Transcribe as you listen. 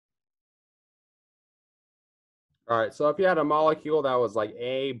All right, so if you had a molecule that was like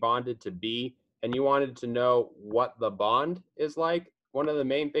A bonded to B and you wanted to know what the bond is like, one of the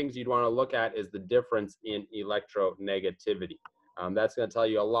main things you'd want to look at is the difference in electronegativity. That's going to tell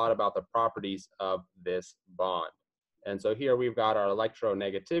you a lot about the properties of this bond. And so here we've got our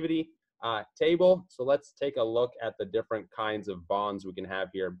electronegativity table. So let's take a look at the different kinds of bonds we can have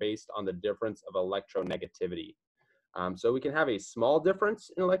here based on the difference of electronegativity. So we can have a small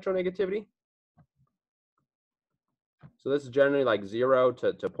difference in electronegativity. So this is generally like 0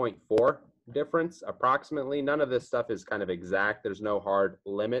 to 0.4 difference approximately. None of this stuff is kind of exact. There's no hard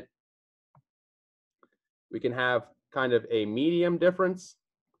limit. We can have kind of a medium difference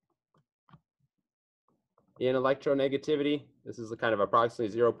in electronegativity. This is kind of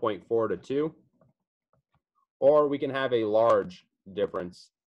approximately 0.4 to 2. Or we can have a large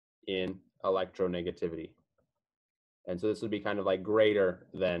difference in electronegativity. And so this would be kind of like greater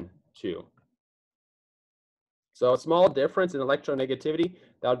than 2. So a small difference in electronegativity,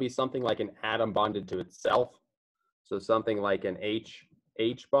 that would be something like an atom bonded to itself. So something like an H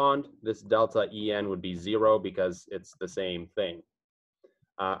bond, this delta En would be 0 because it's the same thing.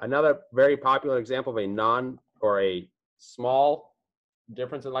 Another very popular example of a a small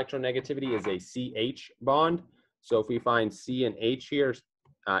difference in electronegativity is a CH bond. So if we find C and H here,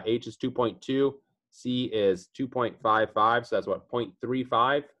 H is 2.2, C is 2.55, so that's what,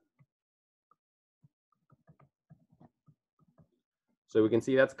 0.35. So we can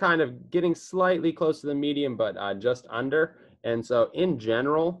see that's kind of getting slightly close to the medium, but just under. And so in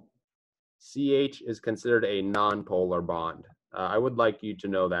general, CH is considered a nonpolar bond. I would like you to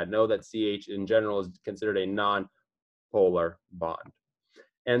know that. Know that CH in general is considered a nonpolar bond.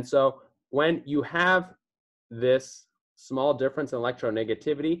 And so when you have this small difference in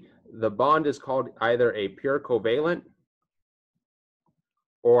electronegativity, the bond is called either a pure covalent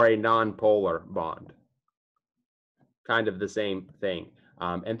or a nonpolar bond. Kind of the same thing.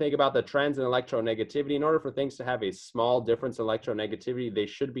 And think about the trends in electronegativity. In order for things to have a small difference in electronegativity, they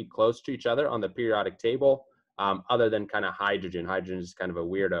should be close to each other on the periodic table, other than kind of hydrogen. Hydrogen is kind of a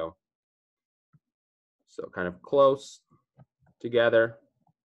weirdo. So kind of close together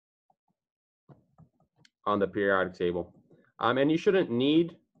on the periodic table. And you shouldn't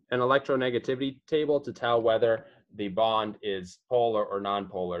need an electronegativity table to tell whether the bond is polar or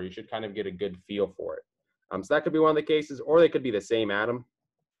nonpolar. You should kind of get a good feel for it. So that could be one of the cases, or they could be the same atom,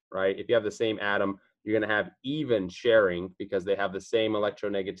 right? If you have the same atom, you're going to have even sharing because they have the same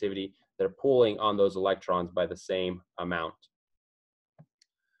electronegativity. They're pulling on those electrons by the same amount.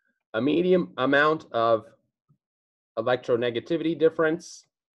 A medium amount of electronegativity difference.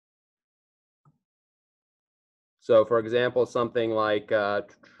 So for example, something like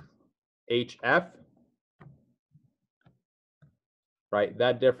HF, right?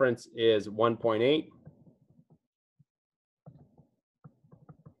 That difference is 1.8.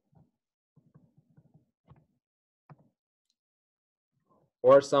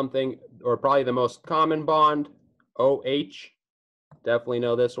 Or something, or probably the most common bond, OH. Definitely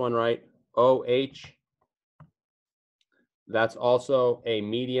know this one, right? OH. That's also a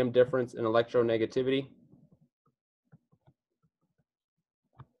medium difference in electronegativity.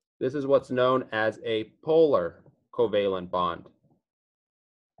 This is what's known as a polar covalent bond,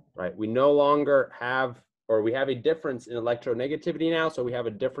 right? We no longer have, or we have a difference in electronegativity now, so we have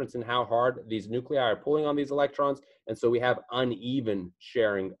a difference in how hard these nuclei are pulling on these electrons, and so we have uneven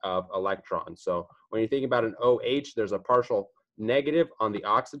sharing of electrons. So when you think about an OH, there's a partial negative on the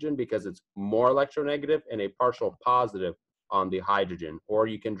oxygen because it's more electronegative, and a partial positive on the hydrogen. Or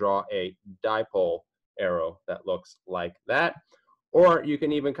you can draw a dipole arrow that looks like that. Or you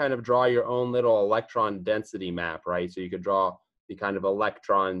can even kind of draw your own little electron density map, right? So you could draw the kind of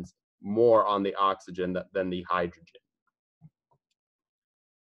electrons more on the oxygen than the hydrogen.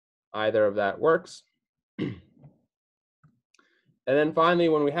 Either of that works. And then finally,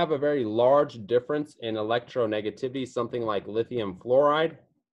 when we have a very large difference in electronegativity, something like lithium fluoride,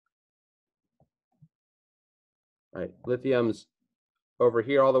 right? Lithium's over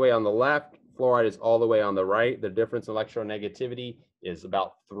here all the way on the left, fluoride is all the way on the right. The difference in electronegativity is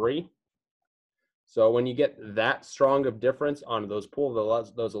about 3. So when you get that strong of difference on those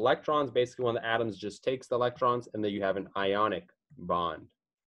those electrons, basically one of the atoms just takes the electrons, and then you have an ionic bond.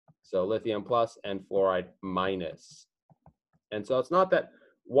 So lithium plus and fluoride minus. And so it's not that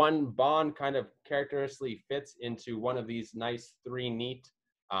one bond kind of characteristically fits into one of these nice 3 neat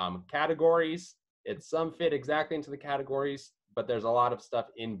categories. It's some fit exactly into the categories, but there's a lot of stuff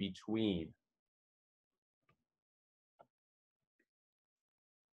in between.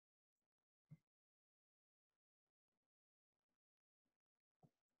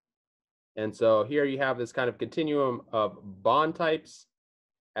 And so here you have this kind of continuum of bond types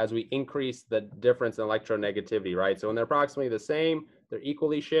as we increase the difference in electronegativity, right? So when they're approximately the same, they're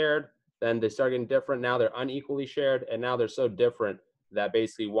equally shared, then they start getting different, now they're unequally shared, and now they're so different that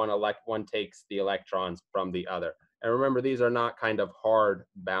basically one takes the electrons from the other. And remember, these are not kind of hard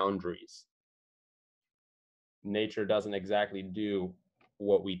boundaries. Nature doesn't exactly do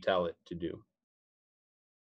what we tell it to do.